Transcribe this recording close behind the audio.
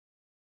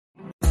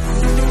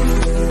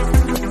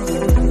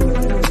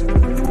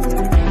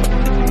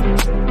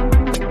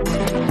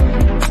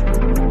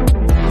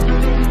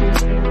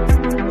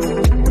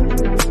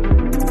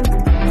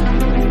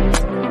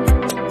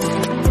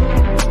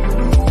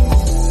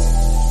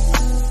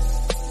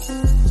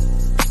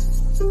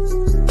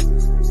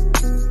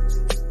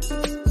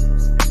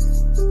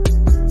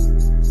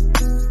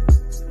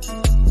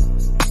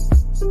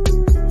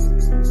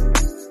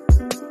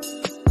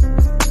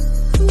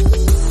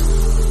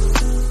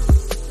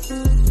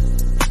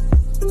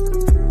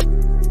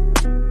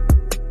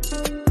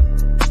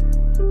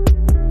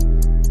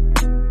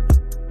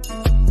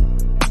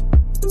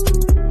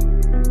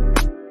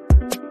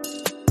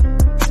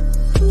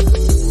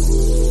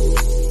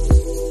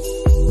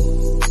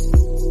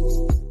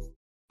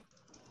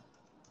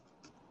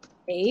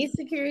Hey,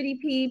 security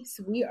peeps.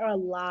 We are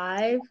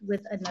live with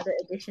another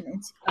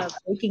edition of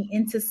Breaking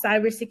into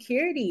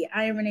Cybersecurity.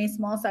 I am Renee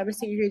Small,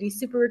 cybersecurity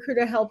super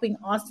recruiter, helping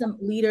awesome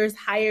leaders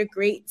hire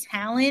great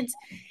talent.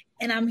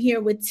 And I'm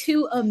here with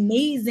two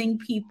amazing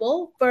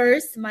people.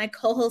 First, my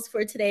co-host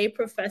for today,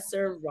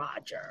 Professor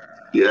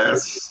Roger.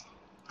 Yes.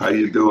 How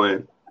you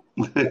doing?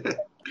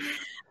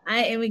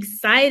 I am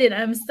excited.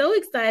 I'm so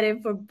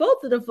excited for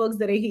both of the folks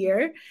that are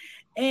here.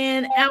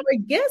 And our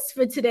guest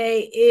for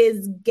today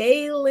is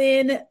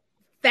Galen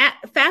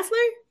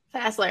Fassler?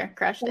 Fassler,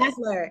 crushed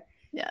Fassler. it.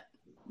 Yeah.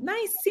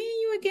 Nice seeing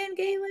you again,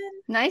 Galen.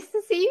 Nice to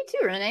see you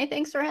too, Renee.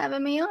 Thanks for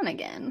having me on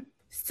again.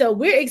 So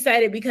we're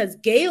excited because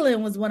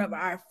Galen was one of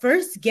our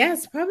first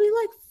guests probably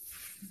like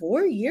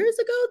 4 years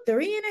ago,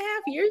 3.5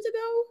 years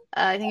ago.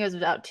 I think it was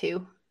about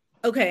 2.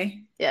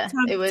 Okay. Yeah.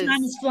 Time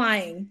is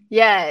flying.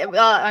 Yeah.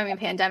 Well,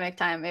 pandemic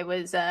time. It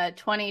was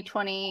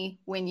 2020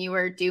 when you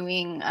were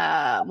doing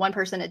one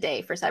person a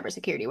day for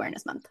Cybersecurity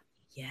Awareness Month.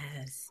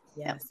 Yes.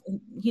 Yep.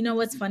 You know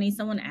what's funny?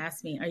 Someone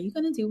asked me, "Are you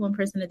going to do one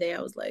person a day?"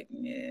 I was like,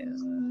 "Yeah,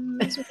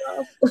 it's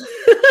rough."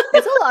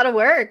 It's a lot of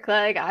work.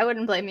 Like, I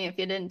wouldn't blame you if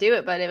you didn't do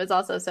it, but it was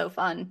also so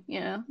fun, you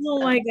know?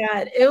 Oh my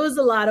God. It was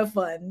a lot of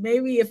fun.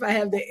 Maybe if I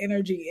have the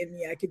energy in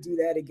me, I could do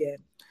that again.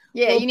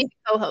 Yeah, you need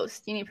a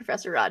co-host. You need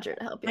Professor Roger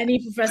to help you. I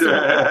need Professor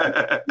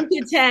Roger. You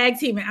can tag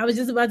team it. I was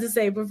just about to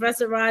say,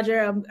 Professor Roger,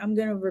 I'm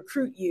going to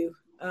recruit you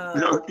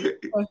for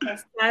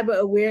Cyber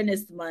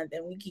Awareness Month,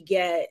 and we could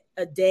get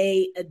a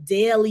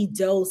daily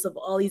dose of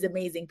all these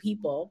amazing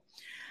people.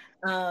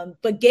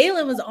 But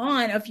Galen was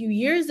on a few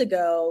years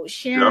ago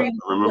sharing,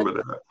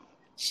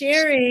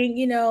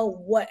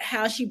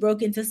 how she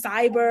broke into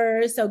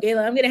cyber. So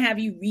Galen, I'm going to have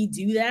you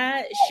redo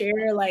that,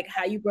 share like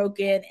how you broke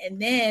in, and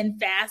then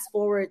fast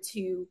forward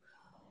to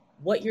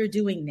what you're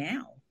doing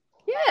now.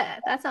 Yeah,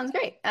 that sounds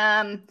great.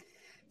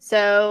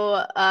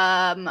 So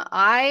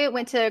I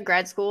went to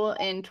grad school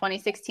in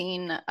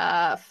 2016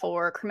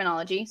 for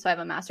criminology. So I have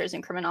a master's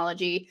in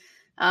criminology.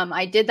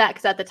 I did that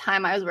because at the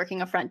time I was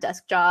working a front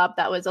desk job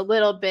that was a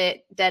little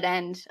bit dead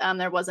end.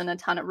 There wasn't a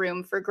ton of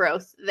room for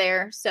growth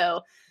there.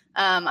 So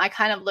I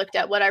kind of looked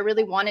at what I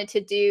really wanted to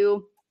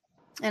do,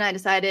 and I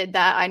decided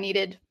that I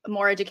needed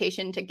more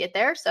education to get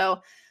there.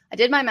 So I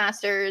did my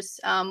master's.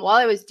 While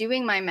I was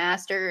doing my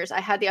master's, I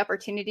had the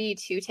opportunity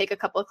to take a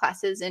couple of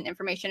classes in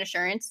information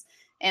assurance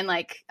and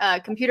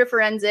computer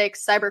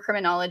forensics, cyber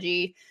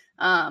criminology.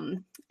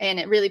 And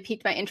it really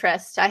piqued my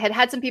interest. I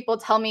had some people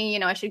tell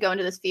me, I should go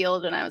into this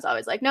field. And I was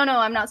always like, no,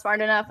 I'm not smart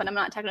enough and I'm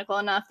not technical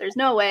enough. There's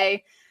no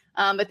way.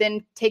 But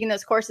then taking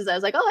those courses, I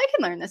was like, oh, I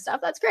can learn this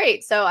stuff. That's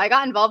great. So I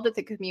got involved with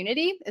the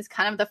community is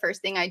kind of the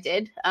first thing I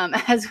did.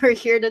 As we're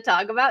here to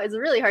talk about, it's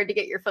really hard to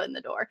get your foot in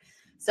the door.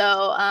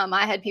 So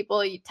I had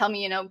people tell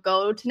me,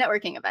 go to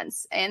networking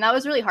events. And that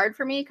was really hard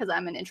for me because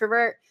I'm an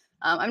introvert.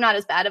 I'm not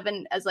as bad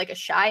as a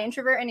shy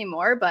introvert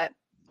anymore, but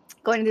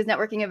going to these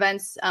networking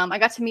events, I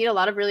got to meet a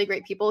lot of really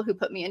great people who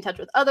put me in touch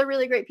with other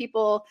really great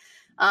people.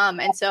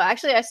 And so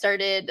actually I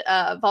started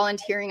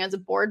volunteering as a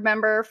board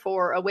member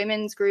for a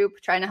women's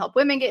group, trying to help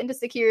women get into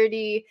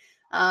security.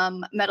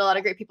 Met a lot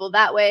of great people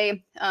that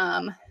way.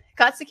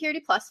 Got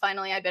Security Plus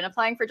finally. I'd been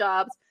applying for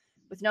jobs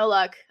with no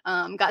luck.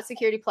 Got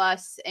Security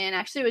Plus and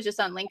actually was just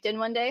on LinkedIn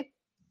one day.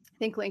 I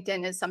think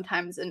LinkedIn is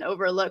sometimes an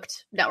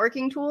overlooked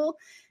networking tool.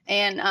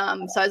 And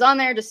so I was on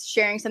there just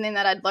sharing something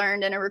that I'd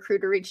learned, and a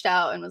recruiter reached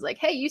out and was like,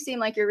 hey, you seem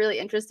like you're really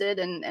interested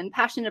and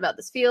passionate about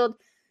this field.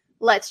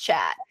 Let's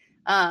chat.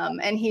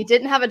 And he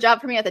didn't have a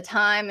job for me at the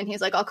time. And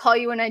he's like, I'll call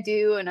you when I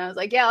do. And I was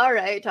like, yeah, all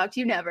right. Talk to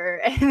you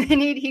never. And then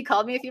he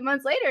called me a few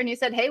months later and he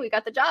said, hey, we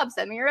got the job.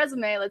 Send me your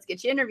resume. Let's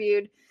get you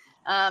interviewed.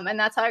 And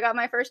that's how I got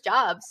my first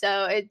job.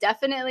 So it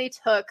definitely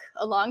took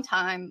a long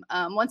time.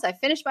 Once I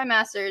finished my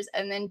master's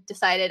and then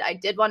decided I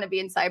did want to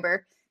be in cyber,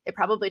 it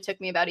probably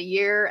took me about a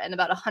year and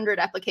about 100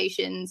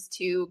 applications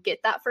to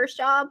get that first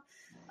job.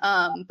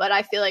 But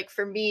I feel like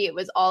for me, it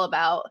was all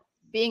about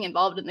being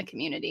involved in the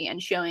community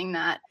and showing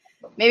that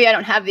maybe I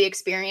don't have the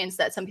experience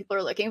that some people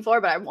are looking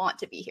for, but I want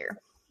to be here.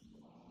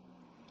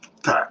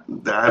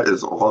 That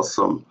is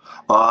awesome.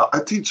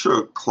 I teach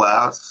a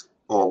class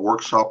or a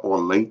workshop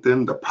on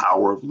LinkedIn, the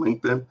power of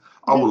LinkedIn.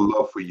 I would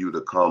love for you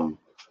to come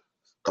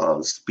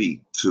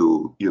speak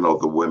to,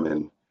 the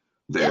women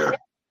there. Yeah.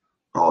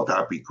 Oh,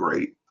 that'd be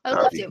great.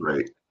 That'd be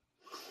great.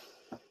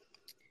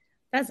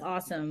 That's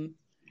awesome.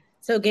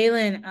 So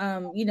Galen,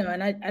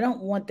 and I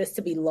don't want this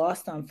to be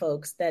lost on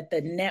folks, that the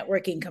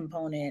networking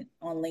component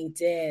on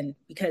LinkedIn,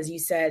 because you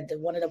said that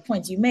one of the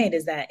points you made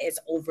is that it's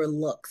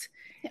overlooked.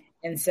 Yeah.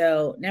 And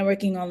so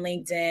networking on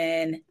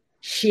LinkedIn,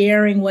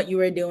 sharing what you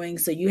were doing.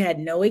 So you had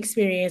no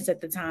experience at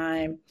the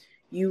time.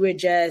 You were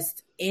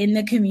just in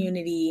the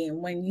community.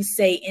 And when you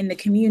say in the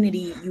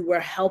community, you were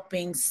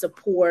helping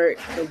support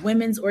the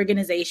women's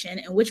organization.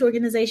 And which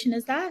organization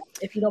is that,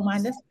 if you don't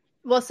mind us?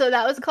 Well, so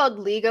that was called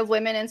League of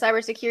Women in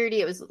Cybersecurity.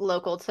 It was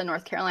local to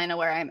North Carolina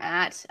where I'm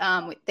at.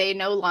 They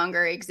no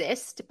longer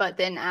exist, but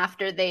then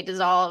after they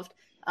dissolved,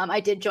 I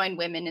did join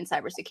Women in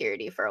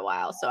Cybersecurity for a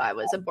while. So I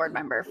was a board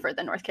member for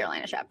the North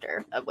Carolina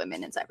chapter of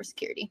Women in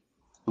Cybersecurity.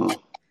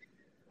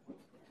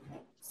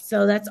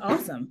 So that's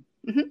awesome.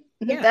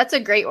 Yeah. That's a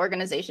great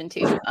organization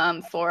too.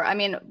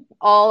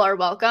 All are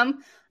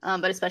welcome,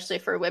 but especially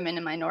for women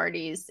and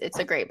minorities, it's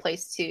a great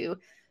place to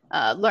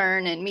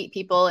learn and meet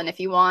people. And if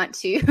you want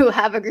to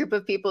have a group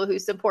of people who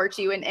support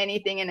you in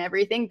anything and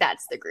everything,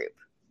 that's the group.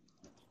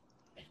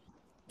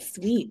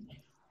 Sweet.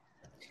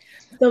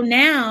 So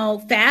now,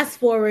 fast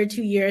forward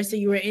 2 years. So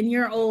you were in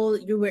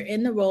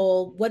the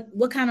role.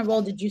 What kind of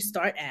role did you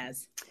start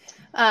as?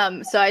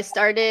 So I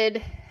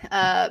started,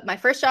 my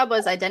first job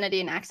was identity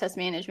and access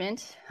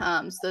management.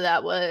 So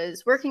that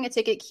was working a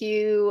ticket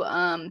queue,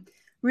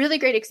 really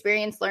great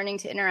experience learning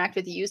to interact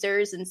with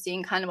users and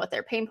seeing kind of what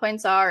their pain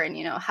points are and,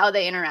 how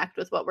they interact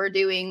with what we're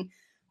doing.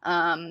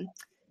 And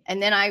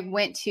then I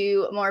went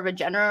to more of a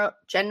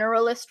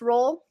generalist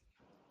role.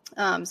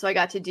 So I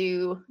got to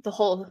do the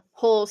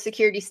whole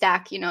security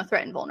stack,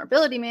 threat and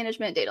vulnerability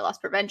management, data loss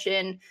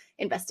prevention,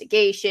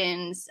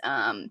 investigations,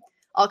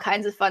 all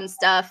kinds of fun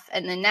stuff.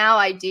 And then now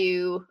I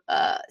do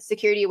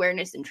security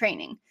awareness and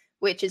training,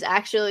 which is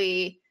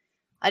actually,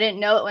 I didn't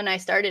know it when I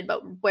started,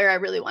 but where I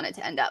really wanted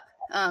to end up.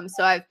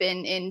 So I've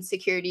been in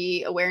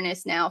security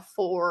awareness now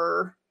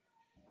for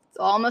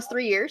almost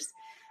 3 years,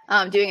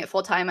 doing it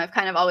full time. I've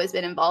kind of always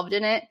been involved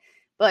in it,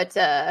 but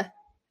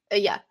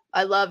yeah,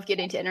 I love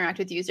getting to interact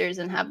with users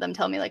and have them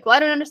tell me like, well, I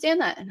don't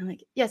understand that. And I'm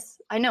like, yes,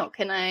 I know.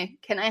 Can I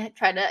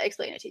try to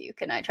explain it to you?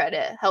 Can I try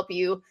to help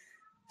you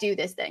do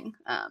this thing?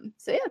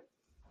 So yeah.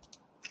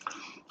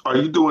 Are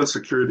you doing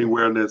security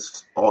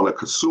awareness on a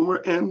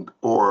consumer end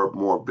or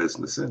more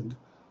business end?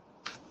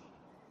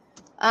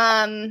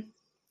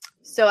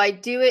 So I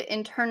do it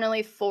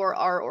internally for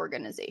our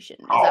organization.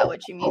 Is that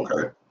what you mean?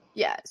 Okay.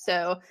 Yeah.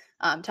 So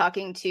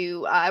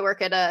I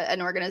work at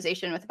an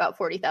organization with about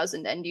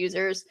 40,000 end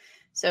users.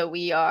 So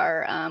we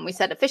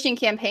set up phishing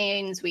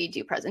campaigns, we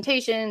do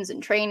presentations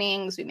and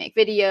trainings, we make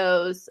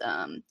videos,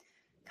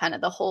 kind of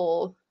the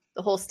whole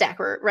stack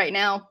right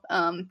now,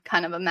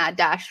 kind of a mad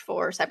dash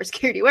for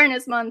Cybersecurity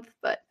Awareness Month,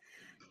 but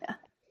yeah.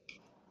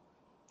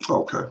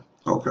 Okay.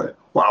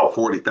 Wow,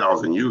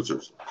 40,000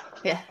 users.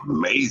 Yeah.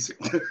 Amazing.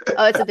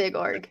 Oh, it's a big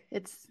org.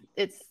 It's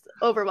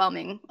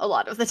overwhelming a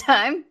lot of the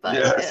time, but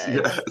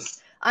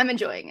yes. I'm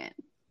enjoying it.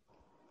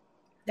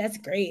 That's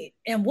great.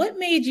 And what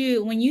made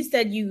you, when you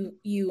said you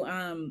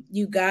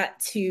got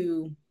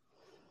to,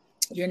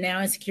 you're now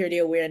in security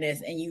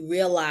awareness and you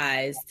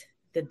realized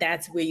that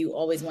that's where you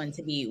always wanted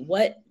to be,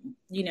 what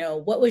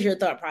was your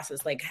thought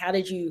process? Like, how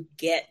did you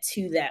get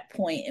to that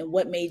point, and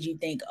what made you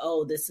think,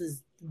 oh, this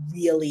is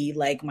really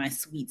like my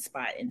sweet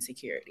spot in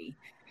security?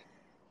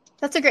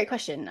 That's a great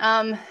question.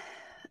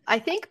 I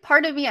think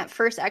part of me at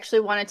first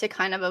actually wanted to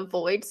kind of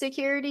avoid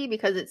security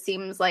because it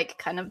seems like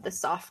kind of the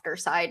softer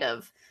side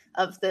of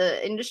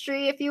the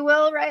industry, if you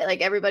will, right?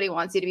 Like everybody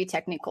wants you to be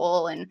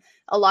technical, and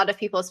a lot of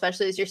people,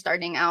 especially as you're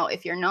starting out,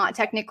 if you're not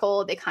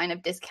technical, they kind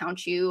of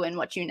discount you and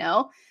what you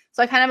know.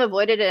 So I kind of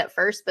avoided it at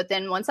first, but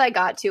then once I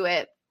got to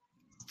it,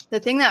 the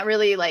thing that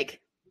really like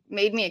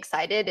made me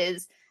excited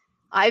is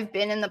I've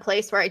been in the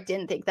place where I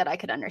didn't think that I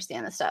could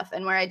understand the stuff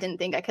and where I didn't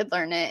think I could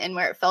learn it and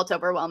where it felt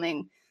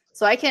overwhelming.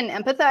 So I can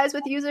empathize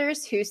with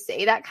users who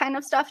say that kind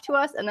of stuff to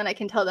us, and then I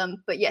can tell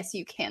them, but yes,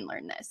 you can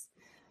learn this.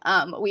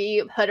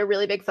 We put a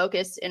really big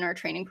focus in our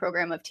training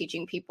program of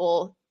teaching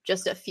people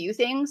just a few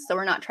things. So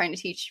we're not trying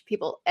to teach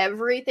people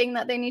everything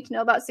that they need to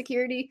know about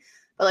security,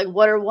 but like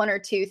what are one or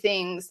two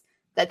things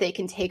that they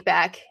can take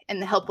back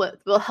and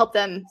will help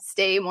them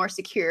stay more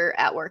secure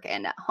at work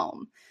and at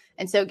home.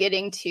 And so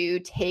getting to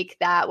take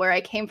that where I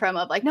came from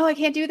of like, no, I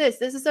can't do this.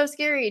 This is so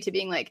scary, to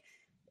being like,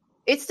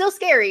 it's still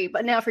scary,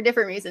 but now for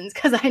different reasons,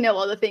 because I know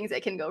all the things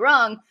that can go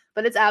wrong,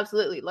 but it's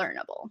absolutely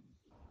learnable.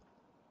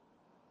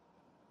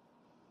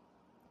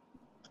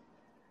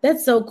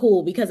 That's so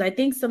cool, because I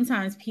think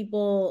sometimes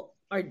people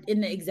are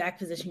in the exact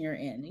position you're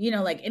in.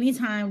 Like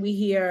anytime we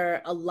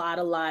hear a lot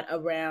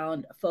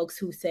around folks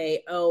who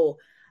say, oh,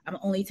 I'm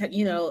only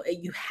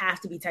you have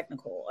to be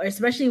technical, or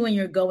especially when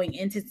you're going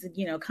into,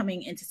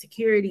 coming into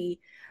security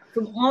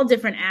from all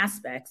different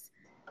aspects,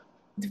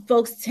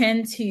 folks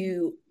tend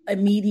to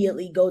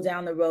immediately go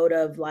down the road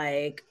of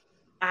like,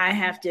 I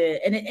have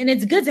to, and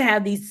it's good to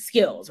have these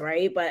skills,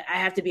 right? But I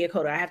have to be a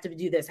coder. I have to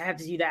do this. I have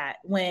to do that.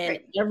 When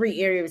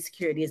every area of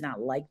security is not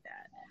like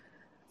that.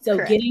 So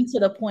Correct. Getting to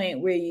the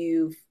point where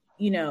you've,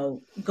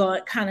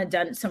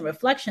 done some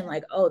reflection,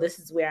 like, oh, this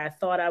is where I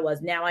thought I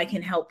was. Now I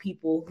can help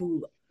people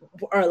who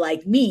are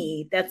like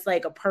me. That's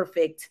like a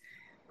perfect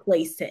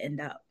place to end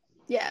up.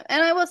 Yeah.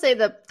 And I will say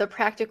the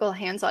practical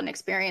hands-on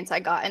experience I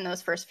got in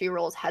those first few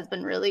roles has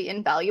been really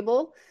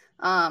invaluable.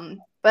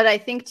 But I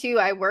think too,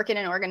 I work in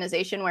an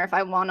organization where if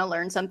I want to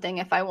learn something,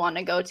 if I want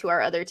to go to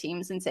our other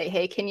teams and say,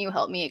 hey, can you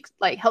help me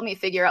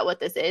figure out what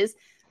this is?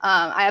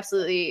 I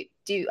absolutely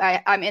do.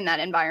 I'm in that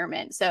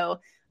environment. So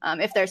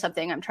if there's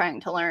something I'm trying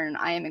to learn,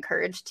 I am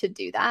encouraged to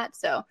do that.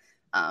 So,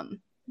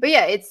 but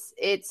yeah,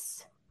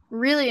 it's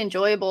really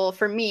enjoyable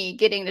for me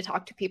getting to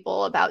talk to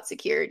people about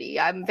security.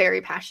 I'm very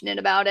passionate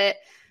about it.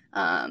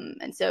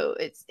 And so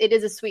it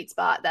is a sweet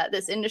spot that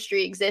this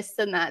industry exists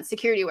and that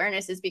security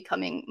awareness is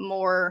becoming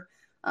more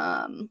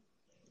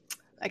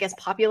I guess,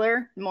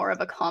 popular, more of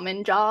a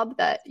common job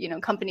that, you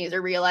know, companies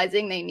are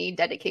realizing they need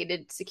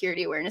dedicated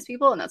security awareness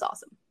people, and that's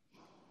awesome.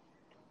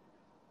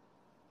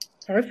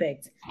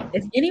 Perfect.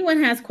 If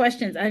anyone has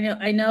questions,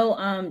 I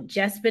know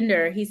Jess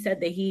Bender, he said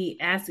that he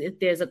asked if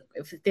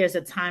there's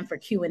a time for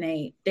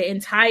Q&A. The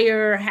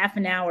entire half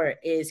an hour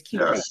is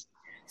Q&A. Yes.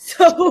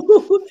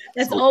 So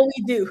that's all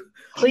we do.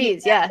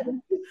 Please, yeah.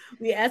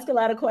 We ask a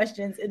lot of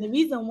questions. And the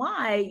reason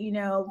why, you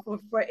know,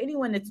 for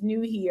anyone that's new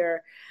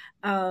here,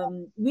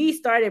 we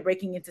started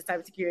breaking into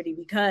cybersecurity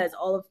because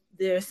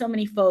there are so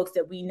many folks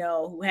that we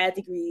know who had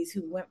degrees,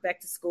 who went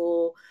back to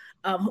school,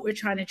 who were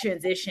trying to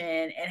transition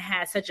and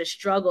had such a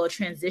struggle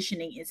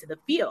transitioning into the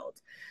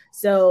field.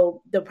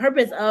 So the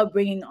purpose of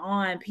bringing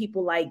on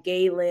people like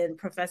Galen,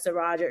 Professor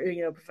Roger,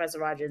 you know, Professor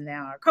Roger is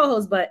now our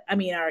co-host, but I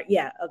mean, our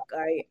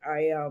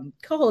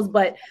co-host,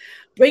 but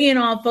bringing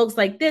on folks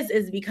like this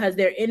is because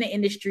they're in the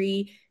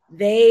industry.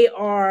 They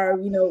are,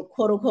 you know,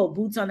 quote unquote,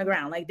 boots on the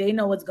ground. Like they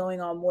know what's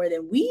going on more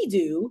than we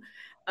do.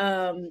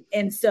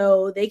 And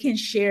so they can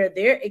share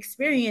their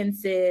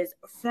experiences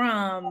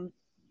from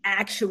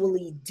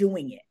actually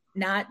doing it.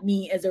 Not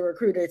me as a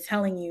recruiter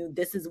telling you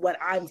this is what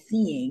I'm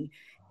seeing.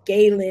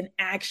 Galen,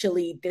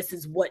 actually, this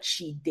is what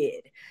she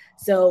did.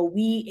 So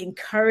we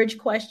encourage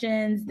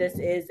questions. This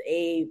is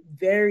a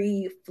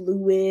very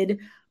fluid,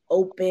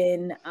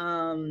 open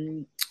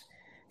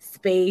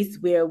space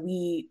where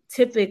we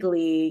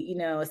typically, you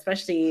know,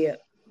 especially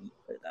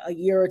a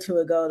year or two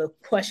ago, the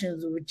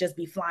questions would just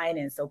be flying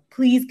in. So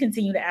please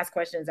continue to ask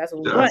questions. That's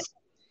what we want.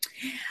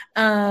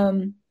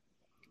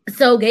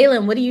 So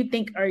Galen, what do you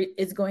think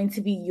is going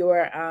to be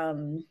your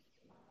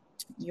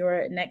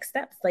next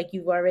steps? Like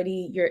you're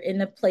in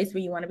the place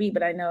where you want to be,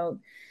 but I know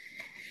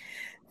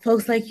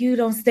folks like you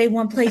don't stay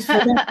one place for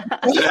them.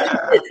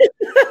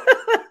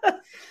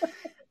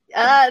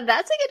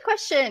 That's a good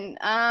question.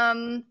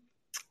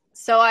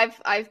 So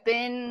I've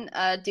been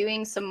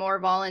doing some more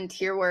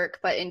volunteer work,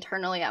 but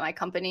internally at my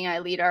company, I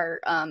lead our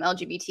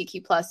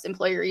LGBTQ plus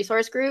employee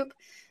resource group.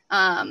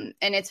 And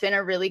it's been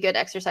a really good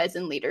exercise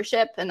in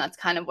leadership. And that's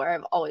kind of where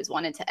I've always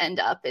wanted to end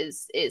up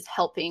is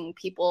helping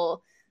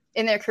people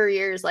in their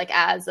careers, like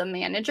as a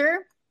manager.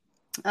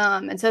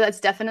 And so that's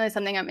definitely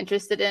something I'm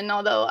interested in.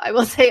 Although I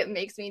will say it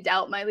makes me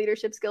doubt my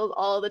leadership skills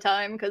all the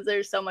time because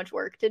there's so much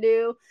work to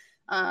do.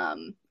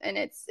 And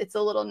it's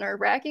a little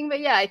nerve wracking, but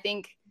yeah, I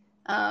think,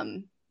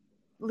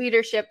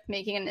 leadership,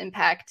 making an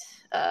impact.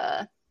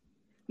 I'm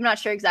not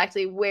sure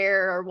exactly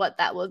where or what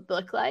that would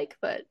look like,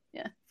 but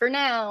yeah, for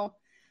now,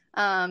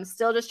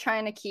 still just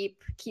trying to keep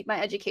my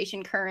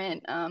education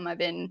current. I've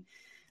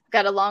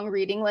got a long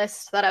reading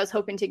list that I was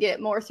hoping to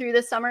get more through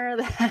this summer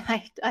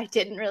that I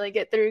didn't really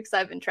get through because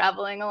I've been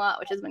traveling a lot,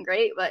 which has been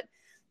great, but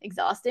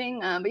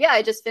exhausting. But yeah,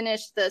 I just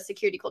finished the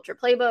Security Culture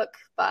Playbook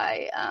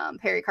by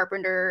Perry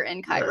Carpenter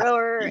and Kai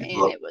Rower, and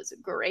it was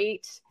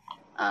great.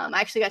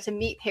 I actually got to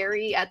meet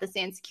Perry at the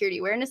SANS Security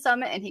Awareness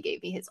Summit, and he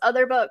gave me his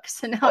other books.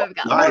 So now I've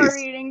got more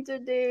reading to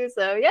do.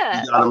 So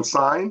yeah. You got them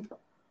signed?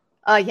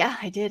 Yeah,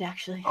 I did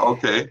actually.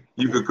 Okay.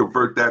 You could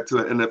convert that to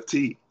an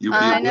NFT.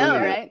 I know,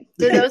 right?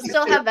 Do those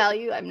still have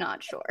value? I'm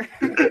not sure.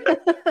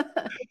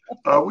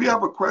 We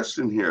have a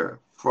question here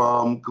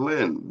from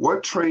Glenn.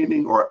 What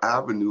training or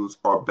avenues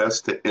are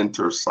best to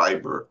enter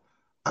cyber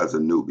as a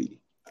newbie?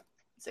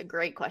 It's a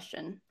great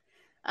question.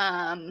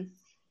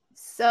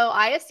 So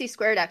ISC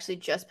Squared actually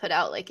just put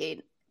out like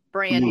a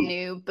brand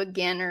new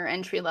beginner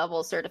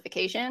entry-level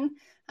certification.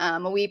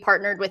 We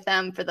partnered with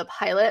them for the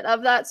pilot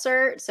of that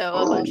cert. So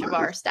a bunch of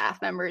our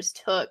staff members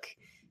took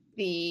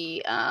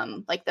the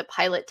the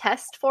pilot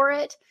test for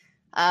it.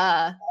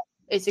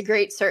 It's a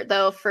great cert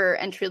though for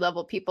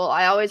entry-level people.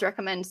 I always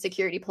recommend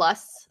Security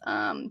Plus.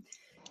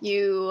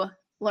 You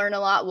learn a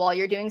lot while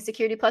you're doing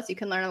Security Plus. You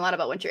can learn a lot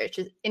about what you're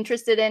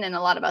interested in and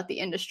a lot about the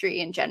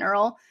industry in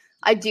general.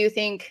 I do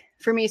think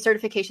for me,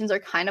 certifications are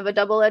kind of a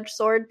double-edged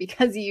sword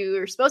because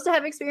you're supposed to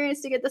have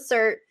experience to get the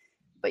cert,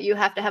 but you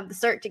have to have the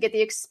cert to get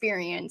the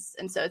experience.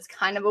 And so it's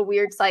kind of a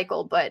weird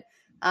cycle, but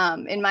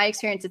in my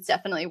experience, it's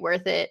definitely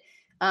worth it.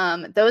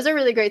 Those are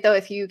really great though,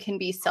 if you can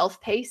be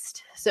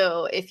self-paced.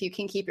 So if you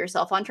can keep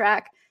yourself on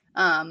track,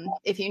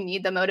 if you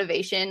need the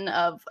motivation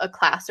of a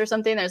class or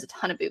something, there's a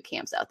ton of boot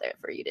camps out there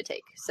for you to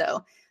take.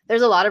 So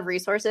there's a lot of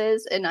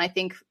resources. And I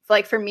think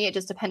like for me, it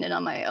just depended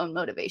on my own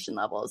motivation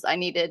levels. I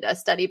needed a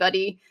study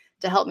buddy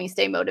to help me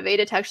stay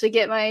motivated to actually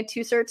get my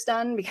 2 certs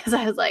done because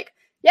I was like,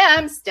 yeah,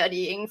 I'm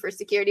studying for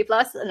Security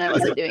Plus and I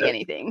wasn't doing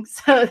anything.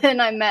 So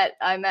then I met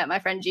my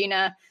friend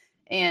Gina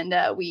and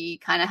we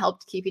kind of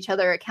helped keep each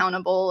other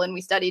accountable and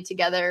we studied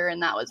together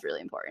and that was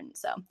really important.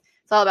 So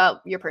it's all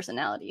about your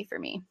personality for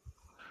me.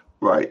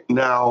 Right.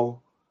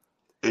 Now,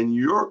 in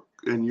your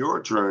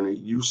journey,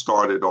 you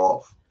started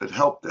off at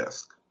help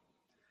desk.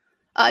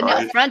 Right?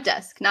 No, front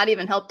desk, not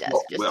even help desk,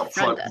 just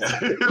front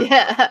desk.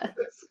 Yeah.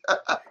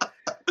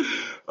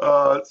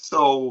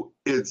 So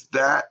it's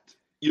that,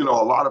 a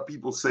lot of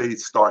people say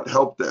start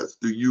help desk.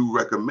 Do you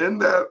recommend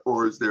that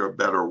or is there a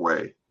better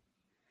way?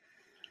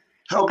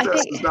 Help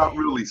desk is not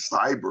really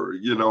cyber,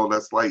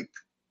 that's like,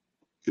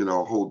 a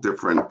whole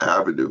different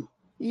avenue.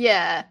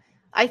 Yeah.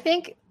 I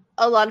think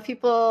a lot of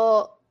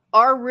people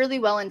are really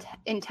well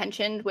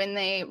intentioned when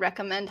they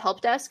recommend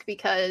help desk,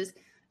 because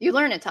you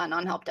learn a ton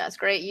on help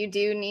desk, right? You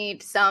do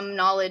need some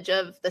knowledge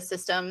of the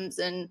systems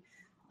and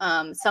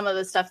some of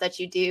the stuff that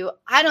you do.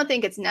 I don't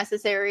think it's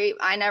necessary.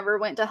 I never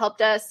went to help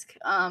desk,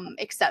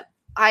 except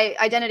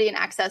identity and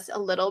access a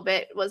little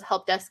bit was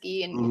help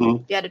desky,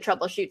 and you had to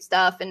troubleshoot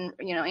stuff and,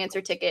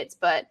 answer tickets.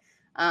 But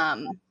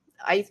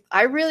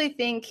I really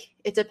think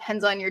it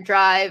depends on your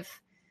drive.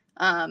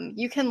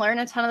 You can learn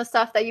a ton of the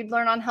stuff that you'd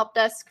learn on help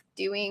desk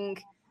doing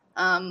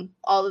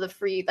all of the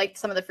free, like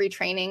some of the free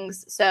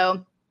trainings.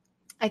 So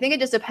I think it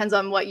just depends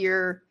on what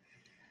you're,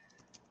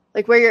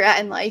 like, where you're at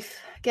in life,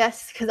 I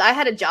guess. Because I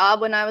had a job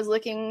when I was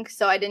looking,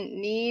 so I didn't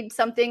need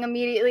something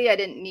immediately. I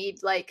didn't need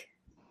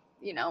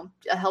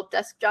a help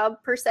desk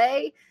job per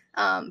se,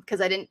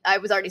 because I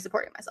was already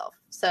supporting myself.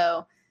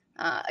 So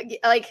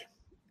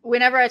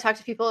whenever I talk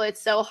to people,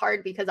 it's so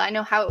hard because I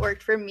know how it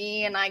worked for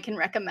me and I can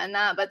recommend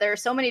that, but there are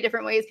so many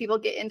different ways people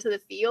get into the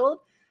field.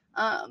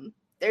 I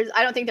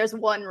don't think there's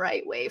one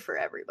right way for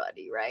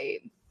everybody, right?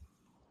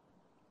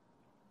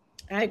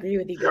 I agree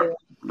with you. Yeah,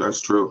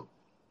 that's true.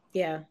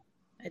 Yeah.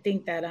 I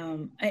think that,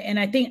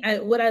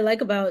 what I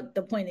like about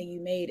the point that you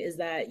made is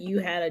that you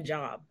had a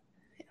job.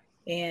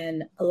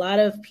 And a lot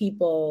of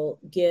people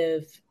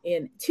give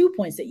in 2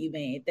 points that you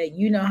made, that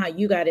how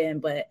you got in,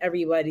 but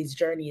everybody's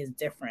journey is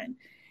different.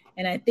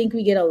 And I think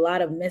we get a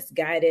lot of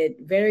misguided,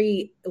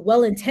 very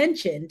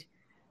well-intentioned,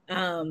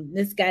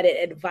 misguided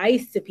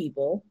advice to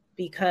people,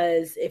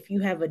 because if you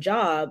have a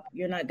job,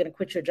 you're not going to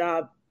quit your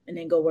job and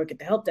then go work at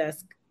the help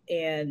desk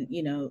and,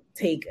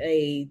 take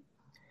a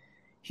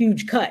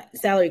huge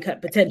salary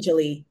cut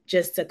potentially,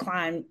 just to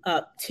climb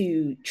up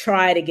to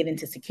try to get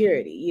into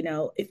security.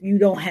 If you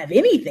don't have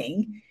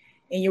anything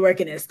and you're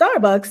working at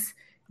Starbucks,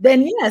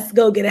 then yes,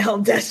 go get a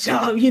help desk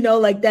job.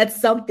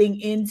 That's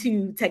something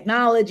into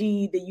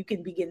technology that you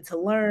can begin to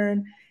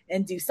learn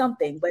and do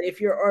something. But if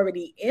you're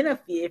already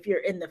if you're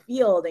in the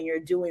field and you're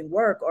doing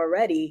work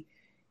already,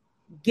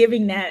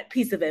 giving that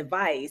piece of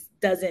advice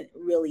doesn't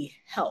really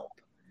help.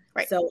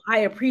 Right. So I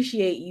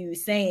appreciate you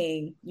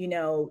saying,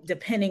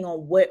 depending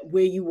on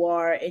where you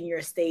are in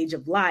your stage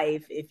of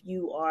life, if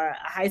you are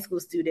a high school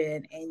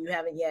student and you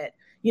haven't yet,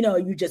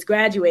 you just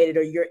graduated,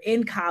 or you're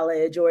in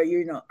college, or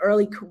you're,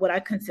 early, what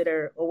I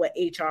consider, or what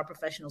HR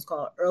professionals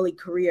call early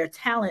career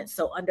talent,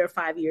 so under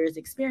 5 years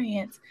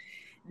experience,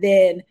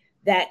 then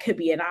that could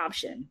be an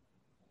option.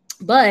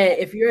 But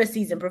if you're a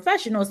seasoned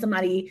professional,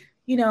 somebody,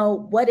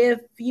 what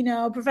if,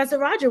 Professor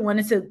Roger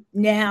wanted to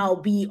now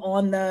be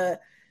on the,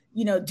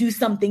 do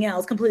something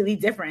else completely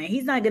different.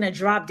 He's not going to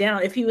drop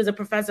down. If he was a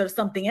professor of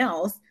something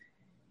else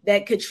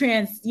that could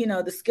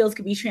the skills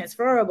could be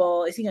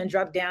transferable, is he going to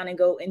drop down and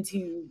go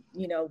into,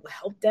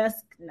 help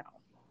desk? No.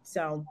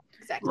 So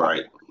exactly.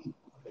 Right.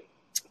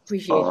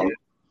 Appreciate that.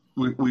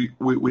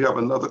 We have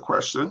another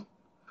question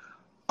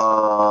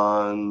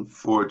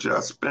for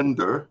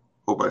Jaspender.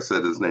 Hope I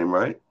said his name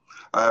right.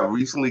 I have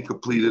recently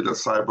completed a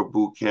cyber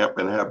boot camp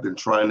and have been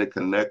trying to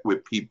connect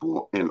with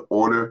people in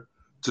order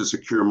to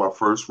secure my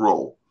first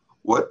role.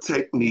 What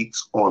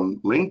techniques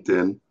on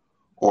LinkedIn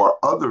or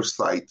other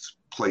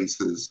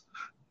places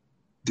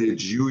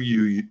did you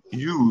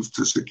use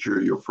to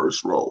secure your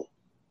first role?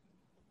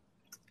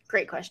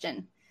 Great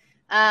question.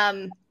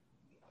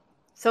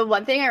 So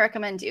one thing I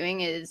recommend doing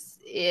is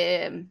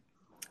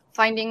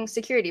finding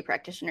security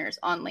practitioners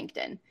on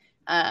LinkedIn.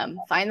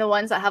 Find the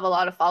ones that have a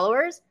lot of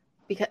followers,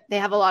 because they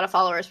have a lot of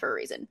followers for a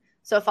reason.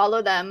 So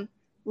follow them,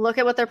 look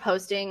at what they're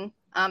posting.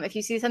 If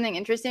you see something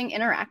interesting,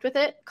 interact with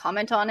it,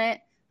 comment on it,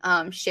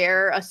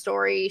 share a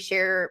story,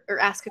 share or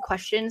ask a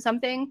question,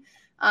 something.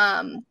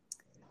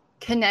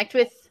 Connect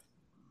with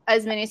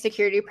as many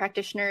security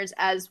practitioners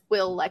as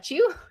will let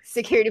you.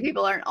 Security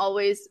people aren't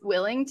always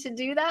willing to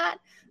do that.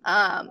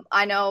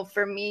 I know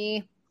for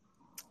me,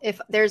 if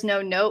there's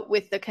no note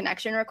with the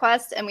connection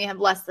request and we have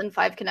less than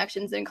 5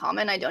 connections in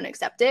common, I don't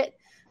accept it.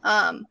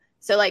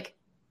 So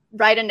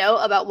write a note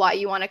about why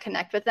you want to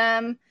connect with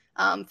them.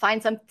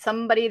 Find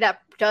somebody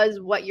that does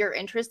what you're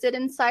interested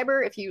in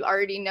cyber. If you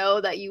already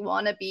know that you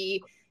want to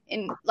be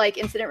in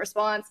incident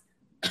response,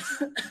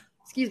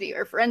 excuse me,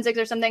 or forensics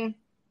or something,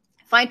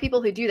 find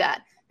people who do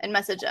that and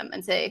message them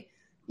and say,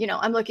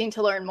 I'm looking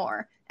to learn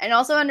more. And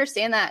also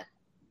understand that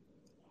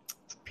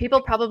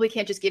people probably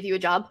can't just give you a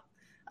job.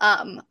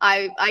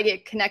 I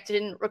get connected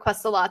in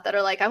requests a lot that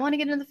are like, I want to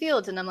get into the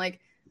field. And I'm like,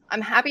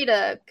 I'm happy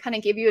to kind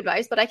of give you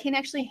advice, but I can't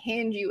actually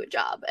hand you a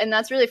job. And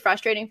that's really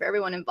frustrating for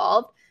everyone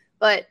involved.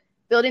 But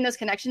building those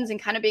connections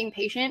and kind of being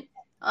patient,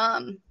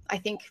 I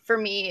think for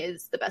me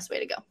is the best way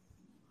to go.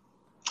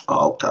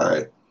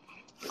 Okay.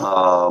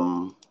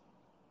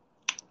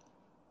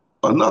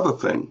 Another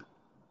thing,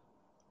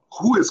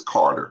 who is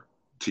Carter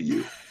to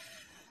you?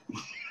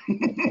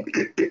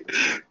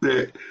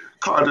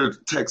 Carter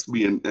texted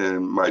me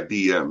in my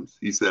DMs.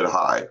 He said,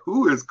 hi,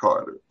 who is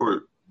Carter?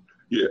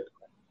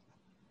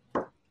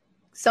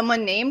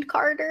 Someone named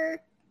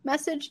Carter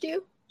messaged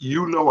you?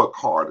 You know a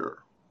Carter.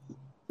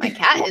 My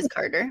cat is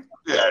Carter.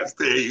 Yes,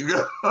 there you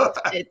go.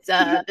 It's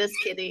this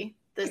kitty.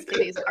 This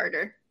kitty's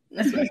Carter.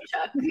 This was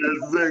Chuck. Yes,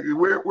 exactly.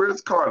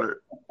 Where's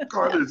Carter?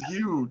 Carter's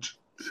huge.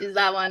 She's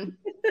that one.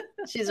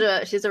 She's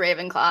a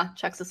Ravenclaw.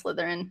 Chuck's a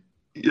Slytherin.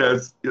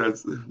 Yes,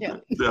 Yeah.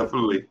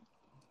 definitely.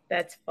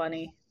 That's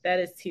funny. That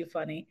is too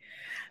funny.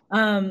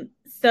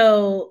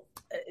 So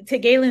to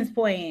Galen's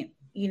point,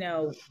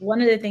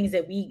 one of the things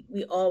that we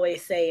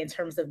always say in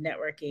terms of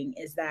networking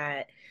is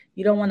that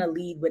you don't want to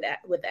lead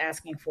with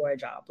asking for a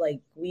job. Like,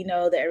 we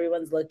know that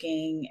everyone's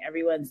looking,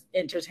 everyone's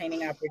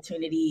entertaining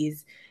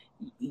opportunities,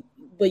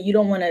 but you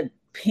don't want to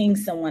ping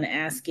someone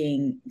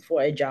asking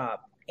for a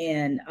job.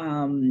 And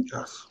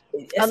yes.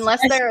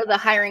 Unless they're the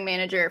hiring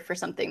manager for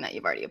something that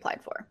you've already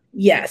applied for.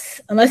 Yes,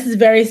 unless it's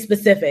very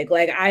specific.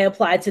 Like, I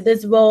applied to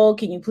this role.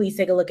 Can you please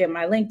take a look at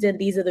my LinkedIn?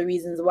 These are the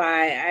reasons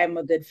why I'm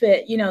a good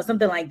fit,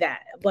 something like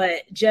that.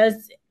 But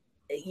just,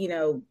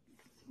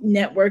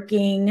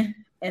 networking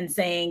and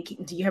saying,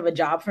 do you have a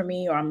job for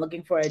me? Or I'm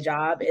looking for a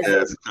job is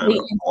a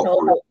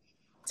total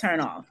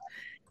turn off.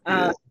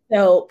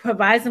 So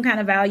provide some kind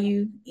of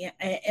value.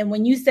 And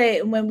when we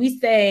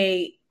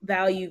say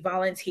value,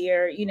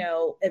 volunteer,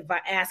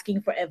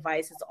 asking for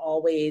advice is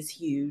always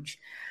huge.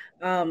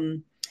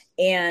 And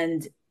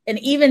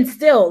even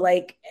still,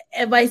 like,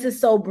 advice is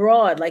so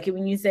broad. Like,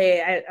 when you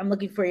say, I'm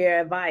looking for your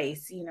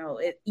advice,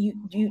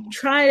 you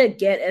try to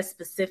get as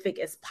specific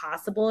as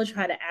possible.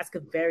 Try to ask a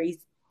very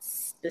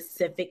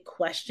specific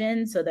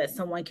question so that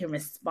someone can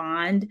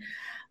respond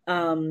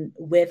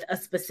with a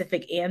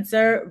specific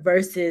answer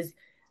versus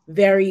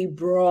very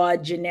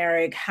broad,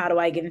 generic, how do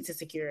I get into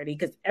security?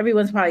 Because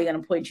everyone's probably going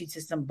to point you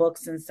to some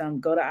books and some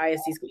go to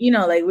ISC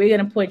school. Like, we're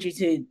going to point you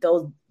to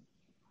those.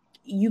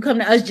 You come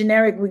to us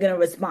generic, we're going to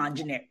respond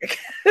generic.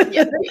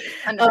 Yeah,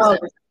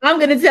 I'm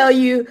going to tell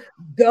you,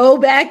 go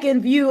back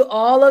and view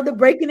all of the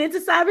breaking into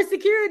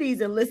cybersecurities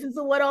and listen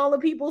to what all the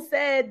people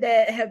said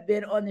that have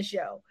been on the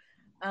show.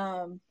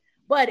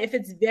 But if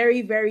it's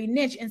very, very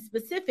niche and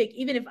specific,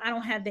 even if I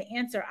don't have the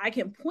answer, I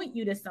can point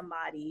you to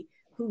somebody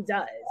who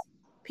does.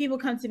 People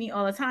come to me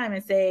all the time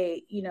and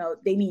say,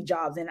 they need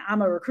jobs, and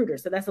I'm a recruiter,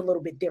 so that's a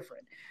little bit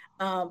different.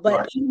 But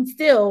right. Even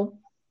still,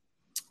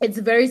 it's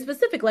very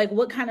specific. Like,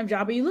 what kind of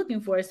job are you looking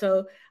for?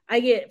 So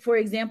for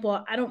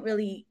example, I don't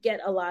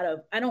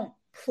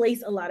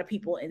place a lot of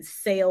people in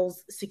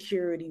sales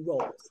security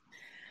roles,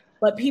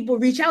 but people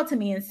reach out to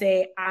me and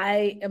say,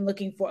 I am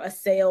looking for a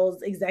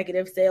sales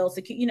executive,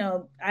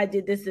 I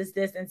did this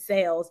in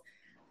sales.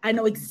 I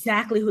know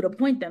exactly who to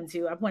point them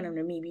to. I point them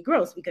to Mimi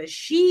Gross because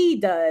she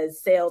does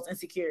sales and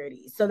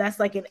security. So that's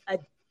like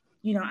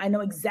I know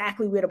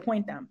exactly where to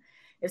point them.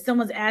 If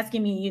someone's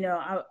asking me,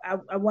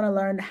 I want to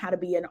learn how to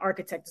be an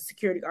architect, a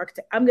security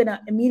architect, I'm going to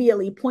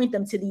immediately point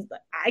them to these.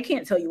 I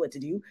can't tell you what to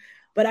do,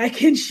 but I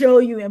can show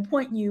you and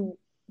point you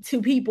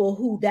to people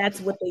who that's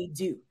what they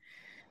do.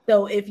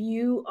 So if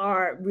you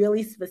are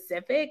really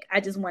specific, I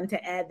just wanted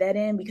to add that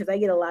in because I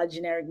get a lot of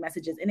generic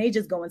messages and they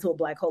just go into a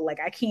black hole. Like,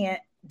 I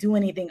can't do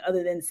anything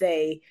other than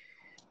say,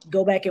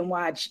 go back and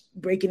watch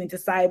Breaking Into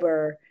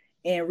Cyber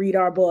and read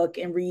our book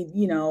and read,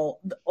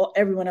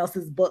 everyone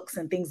else's books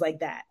and things like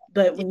that.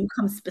 But when you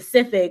come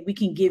specific, we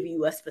can give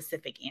you a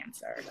specific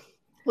answer.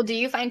 Well, do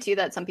you find too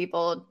that some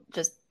people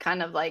just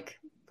kind of like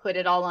put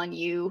it all on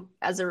you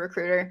as a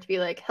recruiter to be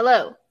like,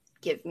 hello,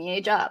 give me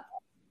a job?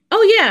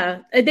 Oh,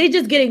 yeah. They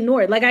just get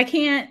ignored. Like, I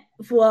can't,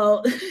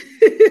 a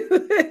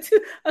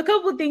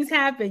couple of things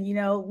happen.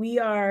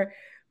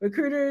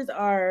 Recruiters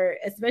are,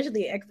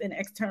 especially an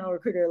external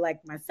recruiter like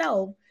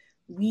myself,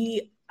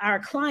 our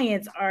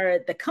clients are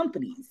the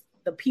companies,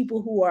 the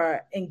people who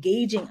are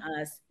engaging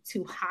us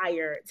to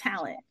hire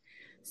talent.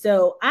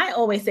 So I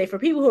always say, for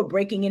people who are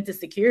breaking into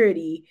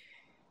security,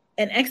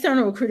 an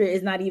external recruiter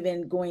is not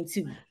even going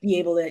to be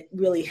able to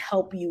really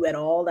help you at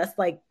all. That's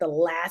like the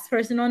last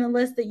person on the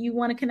list that you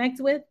want to connect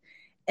with.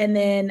 And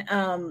then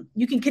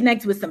you can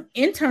connect with some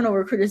internal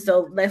recruiters.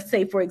 So let's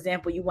say, for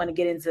example, you want to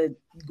get into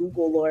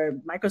Google or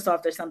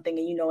Microsoft or something,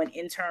 and an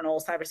internal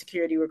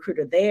cybersecurity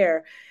recruiter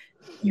there.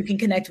 You can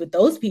connect with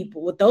those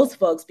people, with those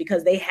folks,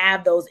 because they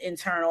have those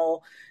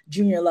internal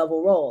junior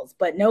level roles.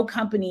 But no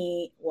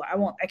company,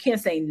 I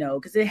can't say no,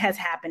 because it has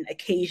happened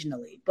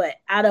occasionally. But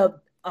out of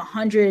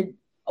 100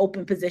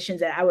 open positions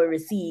that I would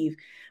receive,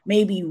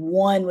 maybe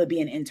one would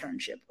be an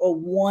internship or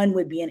one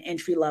would be an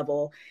entry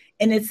level.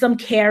 And it's some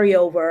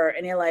carryover.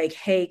 And they're like,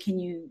 hey,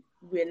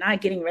 we're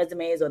not getting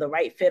resumes or the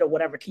right fit or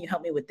whatever. Can you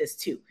help me with this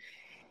too?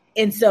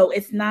 And so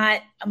it's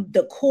not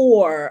the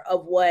core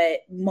of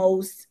what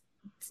most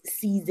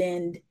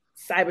seasoned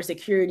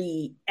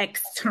cybersecurity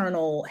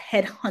external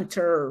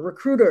headhunter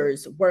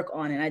recruiters work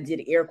on. And I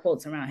did air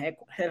quotes around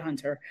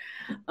headhunter,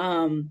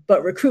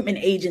 but recruitment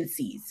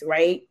agencies,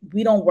 right?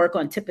 We don't work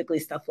on typically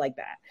stuff like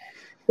that.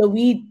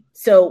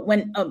 So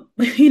when,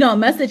 a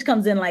message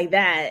comes in like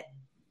that,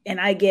 and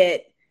I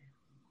get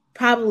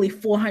probably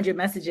 400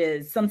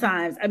 messages,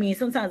 sometimes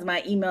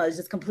my email is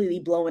just completely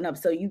blowing up.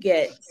 So you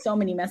get so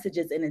many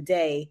messages in a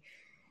day,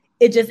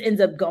 it just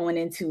ends up going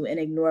into an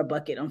ignore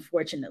bucket,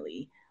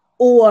 unfortunately.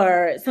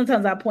 Or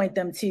sometimes I point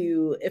them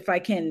to,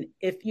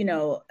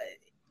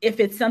 if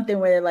it's something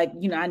where like,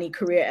 you know, I need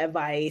career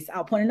advice,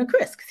 I'll point into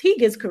Chris because he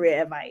gives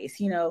career advice,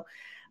 you know.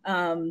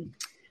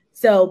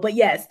 So, but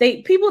yes,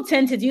 people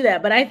tend to do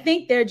that, but I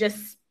think they're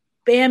just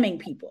spamming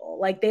people.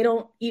 Like they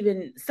don't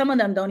even, some of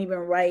them don't even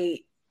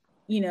write,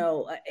 you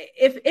know,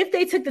 if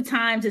they took the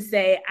time to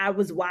say, I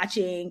was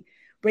watching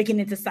Breaking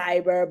Into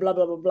Cyber, blah,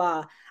 blah, blah,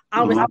 blah,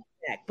 I'll respect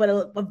that.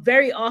 But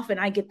very often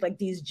I get like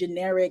these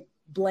generic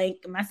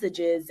blank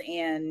messages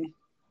and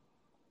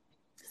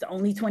it's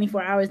only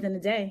 24 hours in a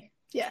day.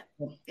 Yeah.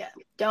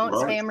 Don't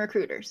spam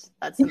recruiters.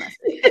 That's the message.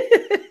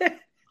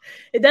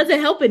 It doesn't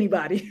help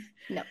anybody.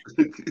 No.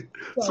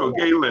 So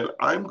Galen,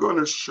 I'm going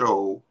to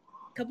show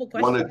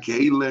one of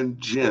Galen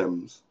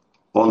gems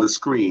on the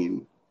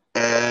screen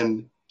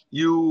and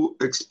you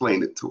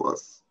explain it to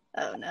us.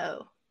 Oh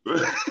no.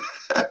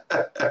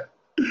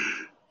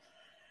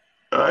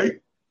 All right.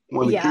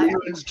 One of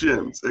Galen's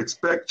gems.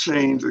 Expect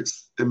change,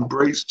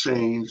 embrace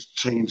change.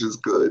 Change is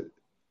good.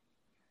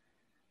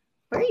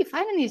 Where are you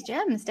finding these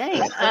gems?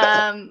 Dang.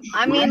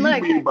 I mean, look.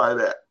 What do you mean by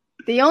that?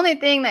 The only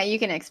thing that you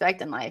can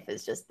expect in life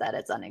is just that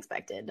it's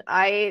unexpected.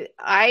 I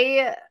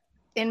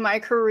in my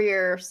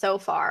career so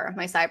far,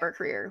 my cyber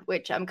career,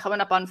 which I'm coming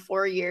up on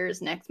 4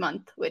 years next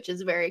month, which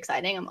is very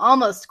exciting. I'm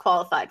almost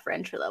qualified for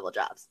entry-level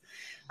jobs.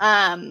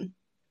 Some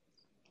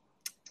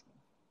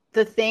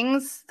of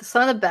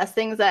the best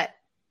things that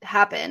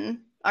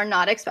happen are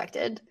not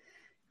expected.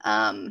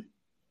 And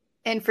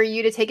for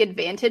you to take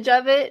advantage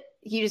of it,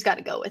 you just got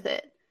to go with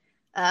it.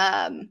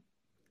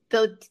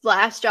 The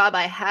last job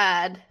I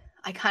had,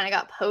 I kind of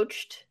got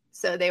poached.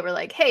 So they were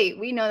like, hey,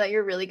 we know that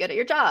you're really good at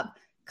your job.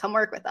 Come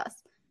work with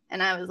us.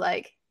 And I was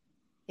like,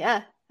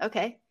 yeah,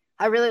 okay.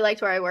 I really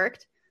liked where I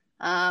worked.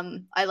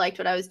 I liked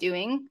what I was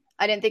doing.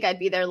 I didn't think I'd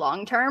be there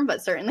long term,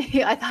 but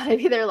certainly I thought I'd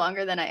be there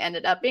longer than I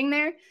ended up being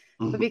there.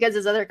 But because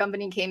this other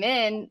company came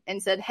in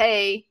and said,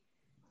 hey,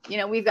 you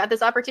know, we've got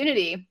this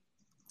opportunity.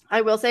 I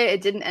will say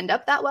it didn't end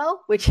up that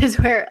well, which is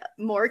where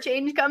more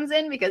change comes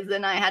in, because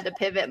then I had to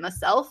pivot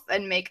myself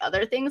and make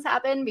other things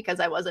happen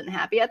because I wasn't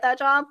happy at that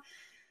job.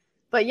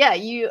 But yeah,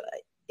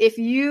 if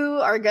you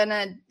are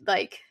gonna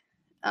like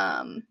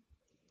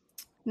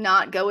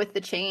not go with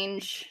the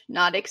change,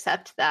 not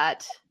accept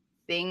that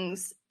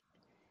things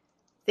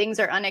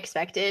are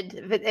unexpected,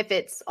 if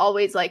it's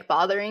always like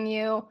bothering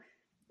you,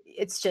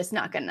 it's just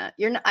not gonna,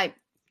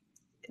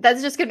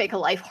 that's just gonna make a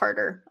life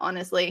harder,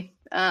 honestly.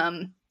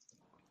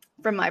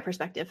 From my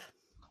perspective.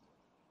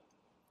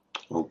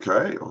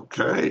 Okay.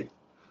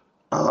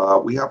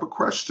 We have a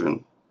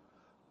question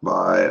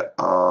by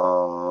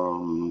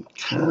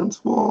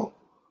Canswell.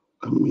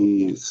 Let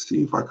me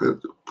see if I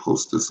could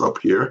post this up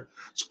here.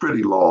 It's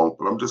pretty long,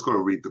 but I'm just going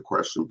to read the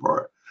question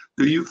part.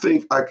 Do you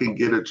think I can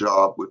get a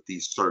job with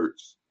these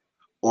certs,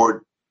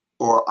 or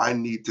I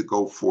need to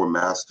go for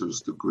master's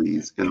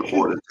degrees in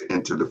order to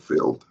enter the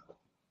field?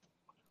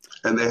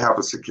 And they have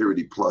a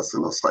Security Plus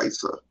and a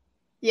CISA.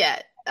 Yeah.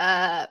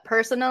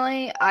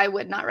 Personally, I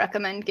would not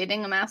recommend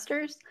getting a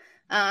master's.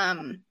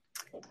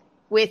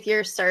 With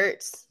your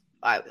certs,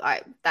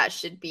 that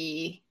should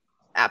be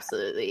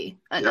absolutely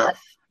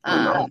enough.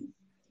 Yeah,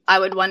 I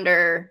would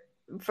wonder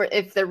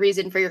if the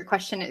reason for your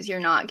question is you're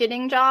not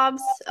getting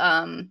jobs.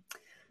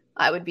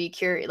 I would be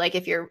curious, like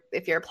if you're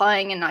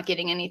applying and not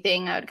getting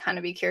anything, I would kind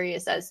of be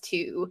curious as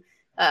to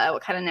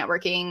what kind of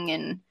networking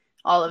and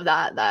all of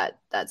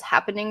that's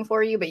happening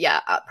for you. But yeah,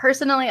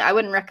 personally, I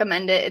wouldn't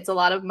recommend it. It's a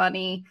lot of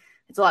money.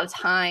 It's a lot of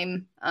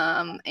time.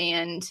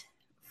 And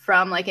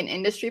from like an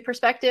industry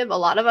perspective, a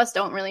lot of us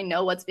don't really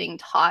know what's being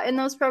taught in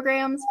those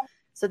programs.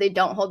 So they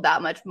don't hold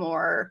that much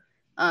more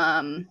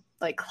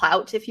like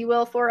clout, if you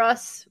will, for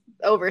us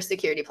over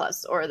Security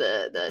Plus or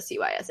the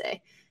CYSA,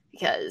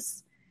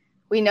 because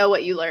we know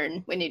what you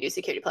learn when you do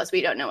Security Plus.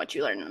 We don't know what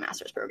you learn in the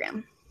master's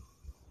program.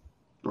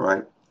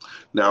 Right.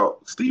 Now,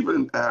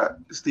 Stephen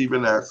asked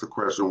the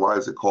question, why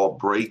is it called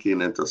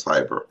breaking into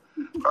cyber?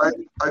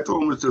 I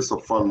told him it's just a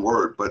fun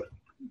word,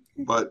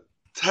 but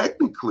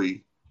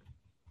technically,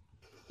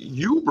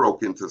 you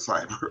broke into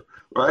cyber,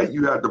 right?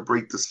 You had to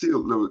break the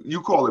seal.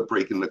 You call it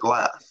breaking the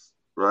glass,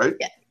 right?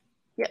 Yeah.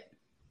 Yep.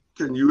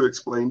 Can you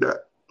explain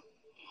that?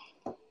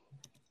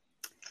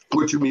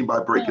 What you mean by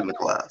breaking the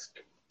glass?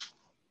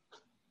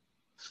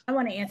 I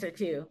want to answer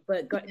too,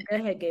 but go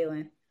ahead,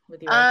 Galen,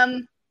 with your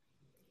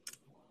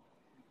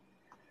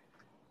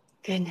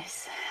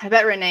Goodness, I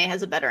bet Renee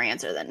has a better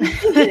answer than.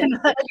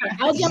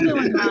 I'll jump in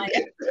with mine.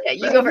 Yeah,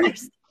 you go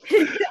first.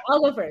 I'll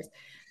go first.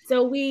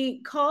 So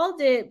we called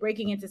it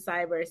Breaking Into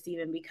Cyber,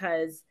 Stephen,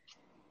 because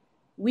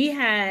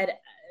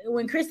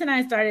when Chris and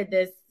I started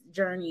this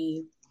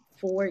journey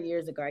 4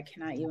 years ago, I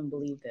cannot even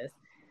believe this.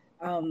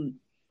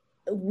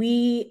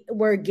 We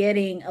were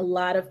getting a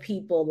lot of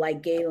people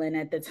like Galen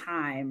at the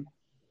time,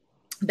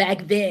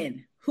 back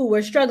then, who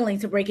were struggling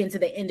to break into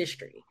the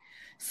industry.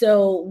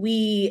 So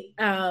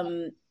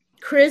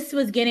Chris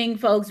was getting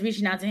folks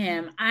reaching out to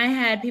him. I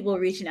had people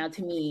reaching out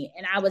to me,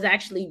 and I was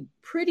actually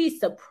pretty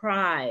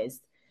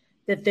surprised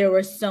that there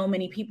were so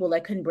many people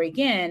that couldn't break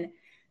in.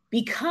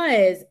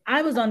 because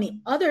I was on the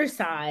other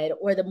side,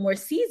 or the more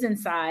seasoned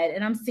side,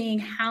 and I'm seeing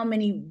how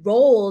many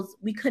roles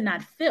we could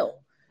not fill.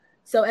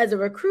 So as a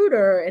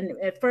recruiter, and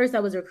at first I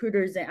was a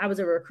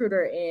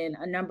recruiter in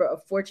a number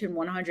of Fortune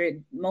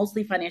 100,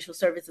 mostly financial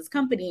services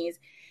companies,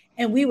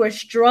 and we were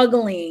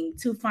struggling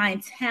to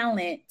find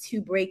talent to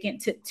bring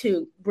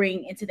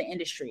into the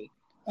industry.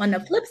 On the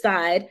flip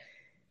side,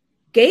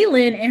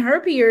 Galen and her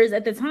peers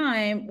at the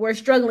time were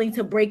struggling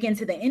to break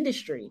into the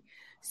industry.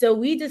 So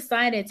we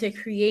decided to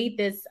create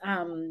this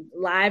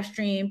live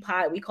stream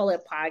pod. We call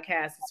it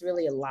podcast. It's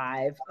really a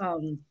live,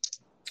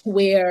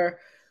 where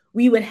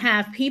we would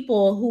have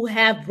people who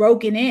have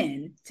broken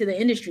in to the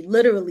industry,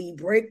 literally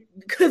break,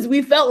 because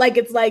we felt like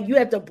it's like you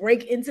have to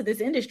break into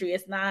this industry.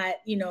 It's not,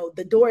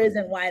 the door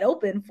isn't wide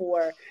open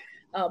for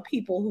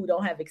people who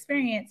don't have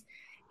experience,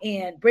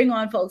 and bring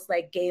on folks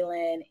like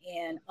Galen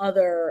and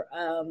other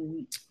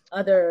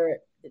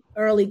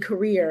early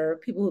career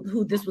people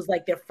who this was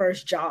like their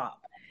first job.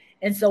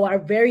 And so our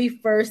very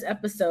first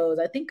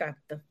episodes, I think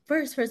the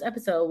first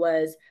episode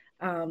was,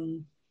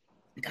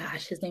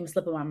 his name is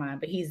slipping my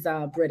mind, but he's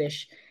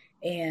British.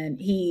 And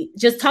he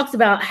just talks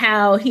about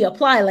how he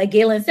applied. Like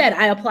Galen said,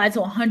 I applied to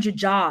 100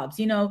 jobs.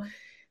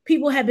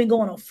 People have been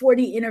going on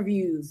 40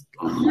 interviews,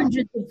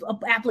 hundreds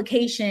of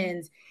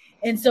applications.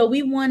 And so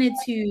we wanted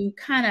to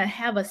kind of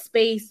have a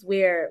space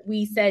where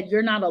we said,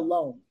 you're not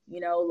alone.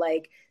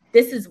 Like,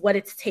 this is what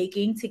it's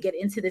taking to get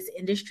into this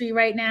industry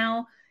right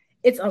now.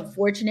 It's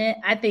unfortunate.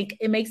 I think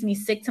it makes me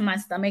sick to my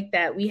stomach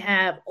that we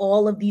have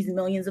all of these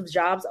millions of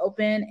jobs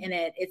open, and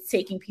it's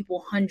taking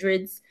people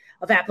hundreds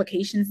of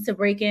applications to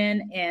break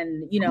in,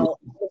 and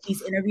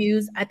these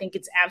interviews. I think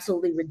it's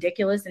absolutely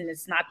ridiculous, and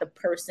it's not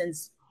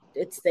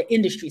it's the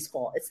industry's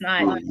fault. It's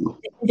not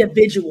the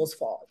individual's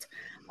fault.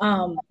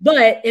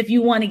 But if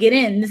you want to get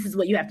in, this is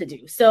what you have to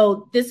do.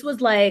 So this was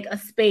like a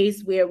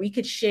space where we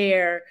could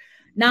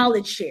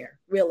knowledge share,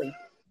 really,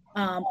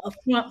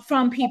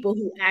 from people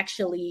who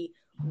actually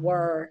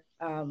were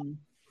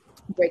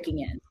breaking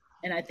in.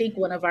 And I think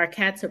one of our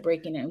cats are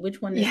breaking in.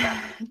 Which one is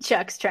that?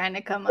 Chuck's trying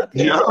to come up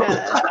here.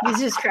 He's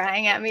just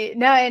crying at me.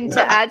 No, and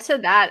to add to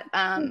that,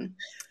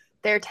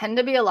 there tend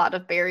to be a lot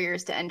of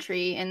barriers to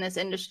entry in this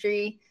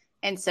industry.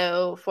 And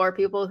so for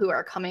people who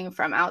are coming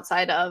from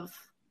outside of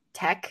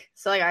tech,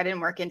 so like I didn't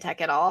work in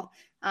tech at all.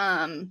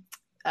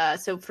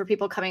 So for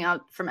people coming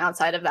out from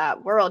outside of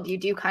that world, you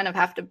do kind of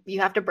have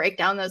to break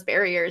down those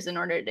barriers in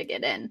order to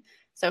get in.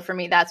 So for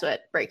me, that's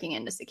what breaking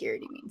into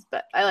security means.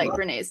 But I like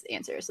Renee's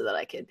answer so that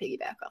I could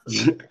piggyback off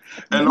of it.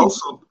 And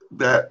also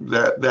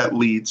that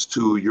leads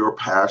to your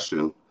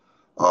passion,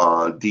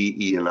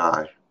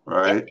 DE&I,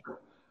 right? Yeah.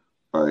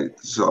 Right.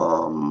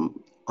 So,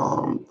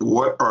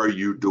 what are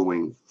you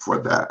doing for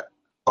that?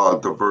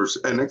 Diverse,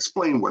 and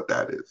explain what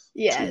that is.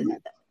 Yeah.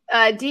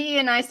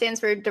 DE&I stands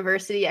for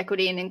diversity,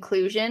 equity, and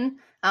inclusion.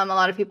 A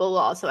lot of people will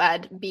also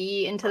add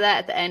B into that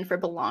at the end for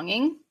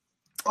belonging.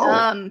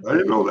 I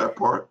didn't know that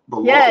part.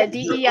 Yeah,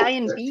 DEI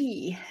and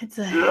B. It's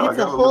a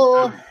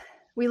whole.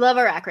 We love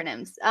our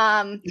acronyms.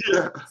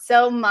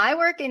 So my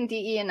work in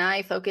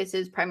DE&I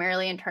focuses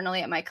primarily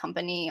internally at my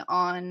company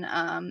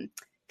on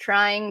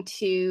trying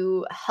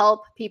to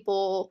help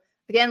people,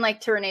 again,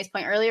 like to Renee's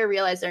point earlier,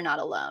 realize they're not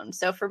alone.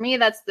 So for me,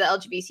 that's the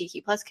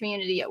LGBTQ plus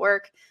community at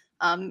work.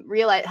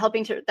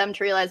 Helping them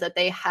to realize that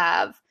they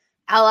have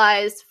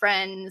allies,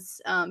 friends,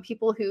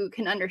 people who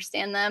can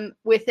understand them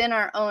within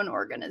our own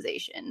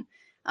organization.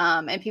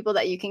 And people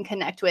that you can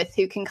connect with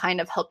who can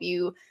kind of help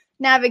you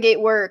navigate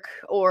work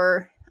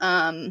or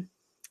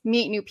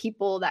meet new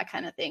people, that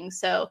kind of thing.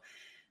 So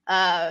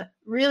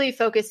really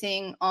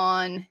focusing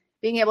on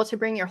being able to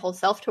bring your whole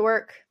self to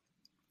work,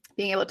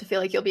 being able to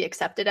feel like you'll be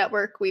accepted at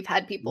work. We've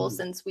had people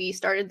since we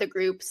started the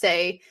group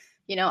say,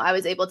 I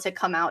was able to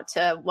come out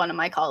to one of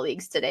my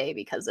colleagues today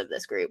because of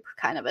this group,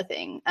 kind of a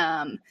thing.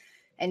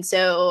 And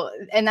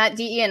that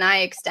DE&I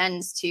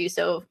extends to,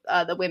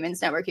 the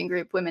women's networking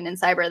group, Women in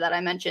Cyber, that I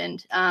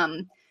mentioned,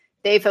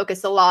 they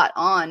focus a lot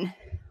on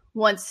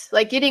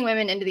getting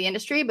women into the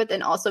industry, but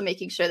then also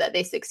making sure that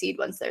they succeed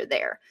once they're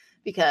there.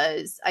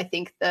 Because I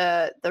think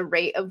the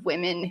rate of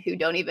women who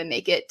don't even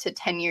make it to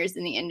 10 years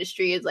in the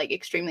industry is like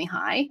extremely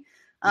high.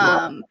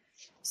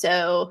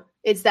 So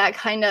it's that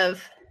kind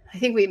of, I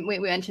think we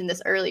mentioned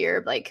this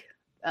earlier,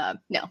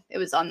 no, it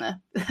was on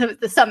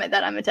the summit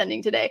that I'm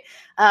attending today.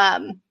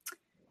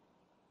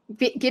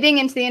 Getting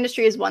into the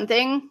industry is one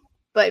thing,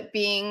 but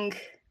being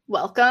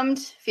welcomed,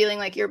 feeling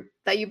like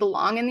that you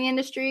belong in the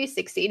industry,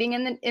 succeeding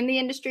in the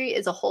industry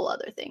is a whole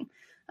other thing.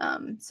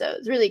 So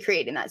it's really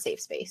creating that safe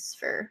space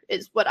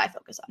is what I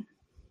focus on.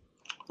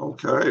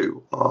 Okay.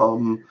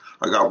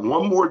 I got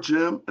one more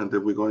gem, and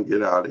then we're going to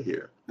get out of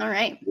here. All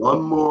right.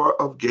 One more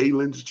of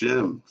Galen's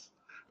gems,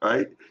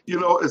 right?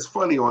 It's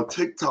funny, on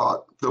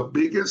TikTok, the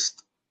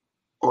biggest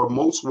or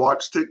most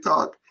watched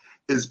TikTok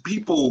is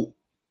people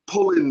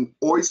pulling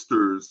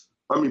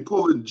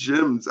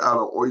gems out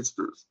of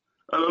oysters.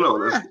 I don't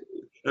know.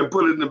 And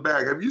put it in the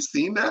bag. Have you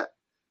seen that?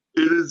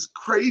 It is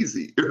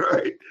crazy,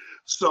 right?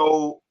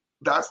 So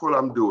that's what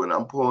I'm doing.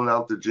 I'm pulling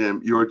out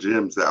your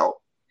gems out.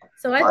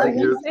 So I have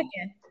 1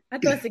 second. I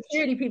thought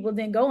security people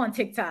didn't go on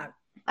TikTok.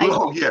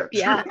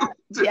 Yeah,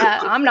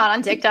 I'm not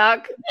on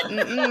TikTok.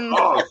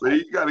 Oh, so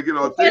you got to get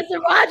on Professor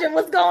Roger,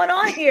 what's going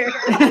on here?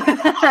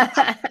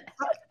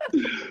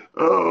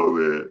 Oh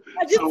man!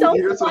 I just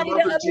told somebody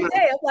the other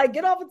day, I'm like,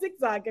 get off of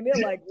TikTok, and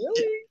they're like,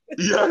 really?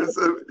 Yes,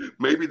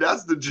 maybe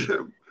that's the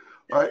gym.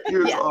 All right,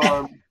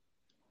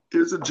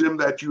 here's a gym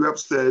that you have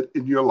said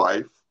in your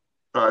life.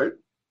 All right,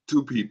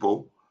 to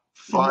people.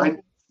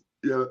 Find,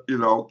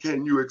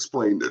 can you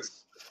explain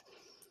this?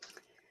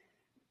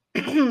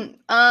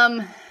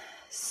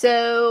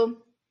 So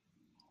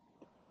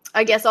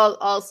I guess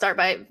I'll start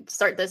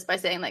this by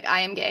saying, like,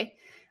 I am gay.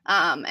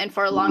 And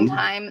for a long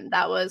time,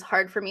 that was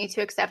hard for me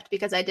to accept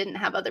because I didn't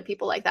have other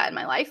people like that in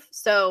my life.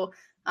 So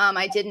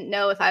I didn't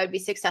know if I would be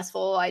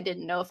successful. I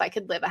didn't know if I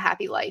could live a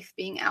happy life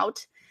being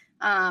out.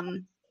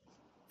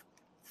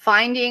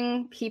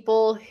 Finding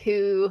people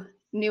who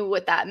knew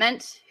what that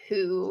meant,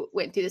 who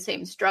went through the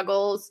same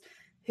struggles,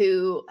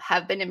 who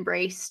have been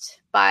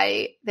embraced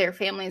by their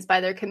families, by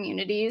their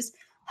communities,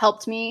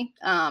 helped me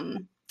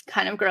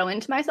kind of grow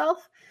into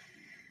myself.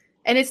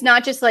 And it's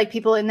not just like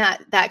people in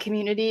that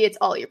community, it's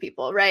all your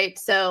people, right?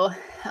 So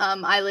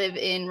I live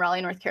in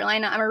Raleigh, North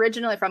Carolina. I'm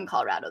originally from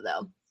Colorado,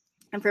 though.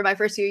 And for my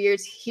first few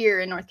years here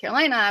in North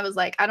Carolina, I was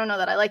like, I don't know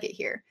that I like it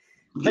here.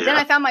 But then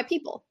I found my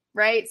people,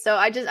 right? So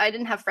I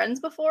didn't have friends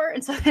before.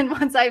 And so then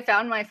once I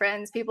found my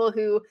friends, people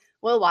who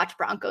will watch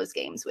Broncos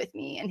games with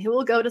me and who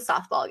will go to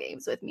softball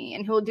games with me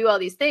and who will do all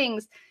these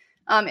things,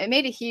 it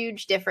made a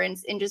huge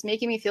difference in just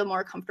making me feel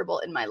more comfortable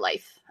in my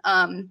life.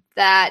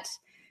 That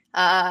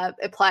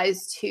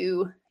applies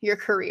to your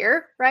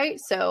career, right?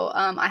 So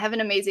I have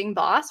an amazing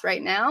boss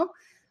right now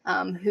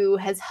who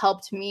has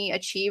helped me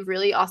achieve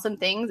really awesome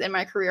things in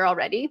my career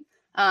already.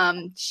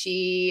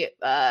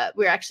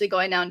 We're actually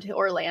going down to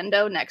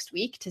Orlando next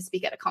week to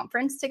speak at a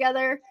conference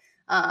together.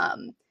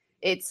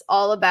 It's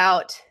all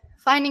about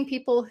finding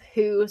people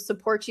who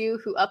support you,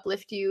 who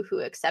uplift you, who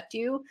accept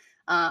you.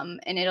 And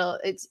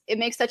it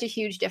makes such a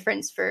huge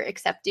difference for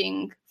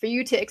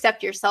you to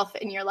accept yourself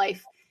in your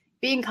life,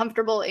 being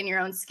comfortable in your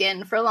own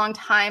skin. For a long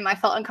time, I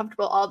felt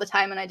uncomfortable all the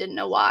time and I didn't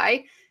know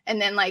why. And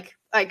then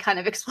I kind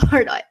of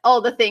explored all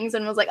the things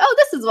and was like, oh,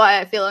 this is why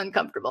I feel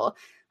uncomfortable.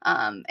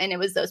 And it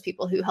was those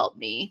people who helped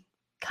me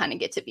kind of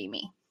get to be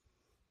me.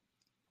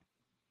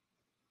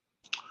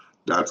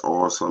 That's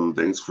awesome.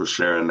 Thanks for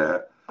sharing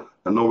that.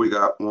 I know we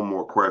got one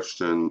more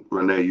question.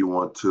 Renee, you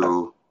want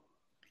to?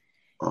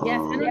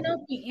 Yes, I don't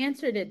know if you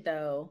answered it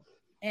though.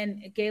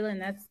 And Galen,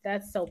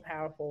 that's so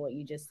powerful what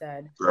you just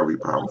said. Very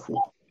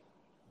powerful.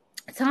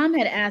 Tom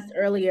had asked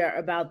earlier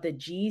about the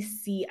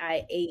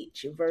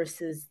GCIH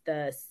versus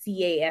the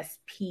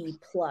CASP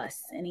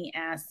plus, and he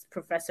asked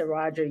Professor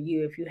Roger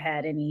if you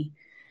had any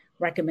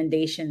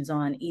recommendations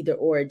on either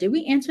or. Did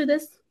we answer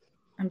this?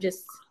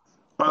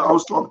 I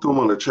was talking to him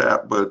on the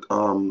chat, but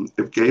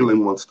if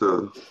Galen wants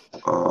to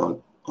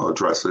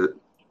address it.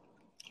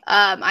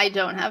 I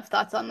don't have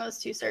thoughts on those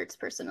two certs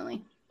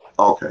personally.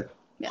 Okay,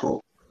 yeah.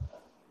 Cool.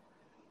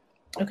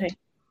 Okay.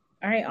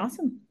 All right,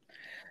 awesome.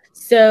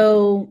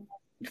 So,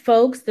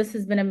 folks, this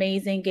has been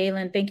amazing.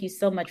 Galen, thank you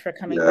so much for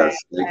coming back.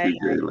 Thank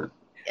you, Galen.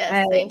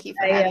 Yes, thank you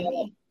for having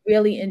me.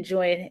 Really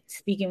enjoyed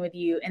speaking with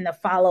you, and the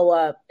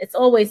follow-up. It's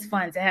always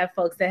fun to have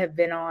folks that have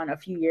been on a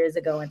few years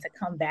ago and to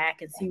come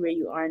back and see where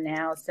you are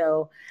now.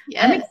 So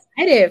I'm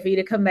excited for you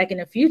to come back in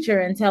the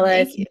future and tell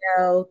us,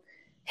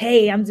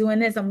 hey, I'm doing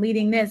this, I'm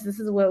leading this. This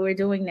is what we're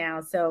doing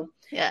now. So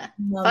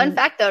fun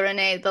fact though,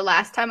 Renee, the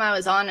last time I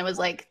was on, it was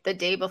like the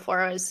day before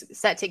I was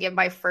set to give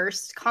my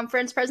first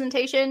conference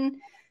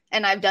presentation.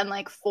 And I've done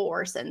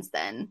 4 since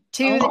then,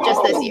 2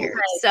 just this year.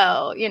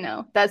 So,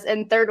 that's,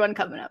 and third one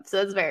coming up. So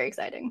that's very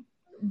exciting.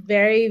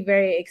 Very,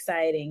 very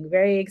exciting.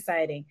 Very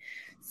exciting.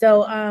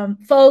 So,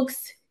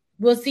 folks,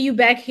 we'll see you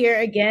back here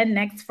again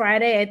next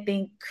Friday. I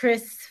think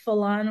Chris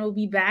Fallon will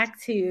be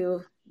back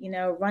to,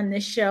 run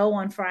this show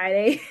on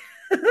Friday.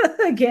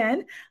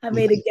 Again, I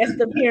made a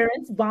guest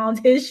appearance, bombed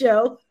his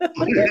show.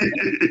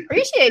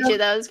 Appreciate you,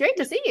 though. It's great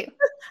to see you.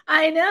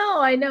 I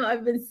know.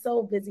 I've been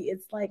so busy.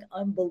 It's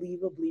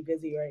unbelievably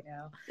busy right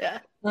now.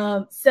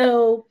 Yeah.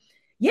 So,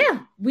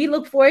 we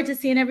look forward to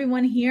seeing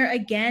everyone here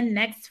again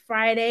next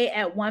Friday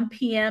at 1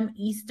 p.m.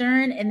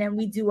 Eastern. And then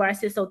we do our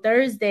CISO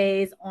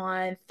Thursdays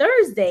on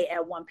Thursday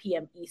at 1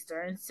 p.m.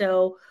 Eastern.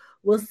 So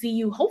we'll see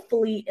you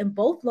hopefully in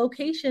both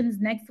locations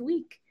next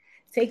week.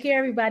 Take care,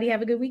 everybody.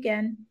 Have a good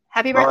weekend.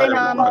 Happy birthday,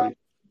 Mom.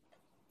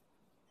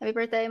 Happy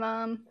birthday,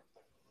 Mom.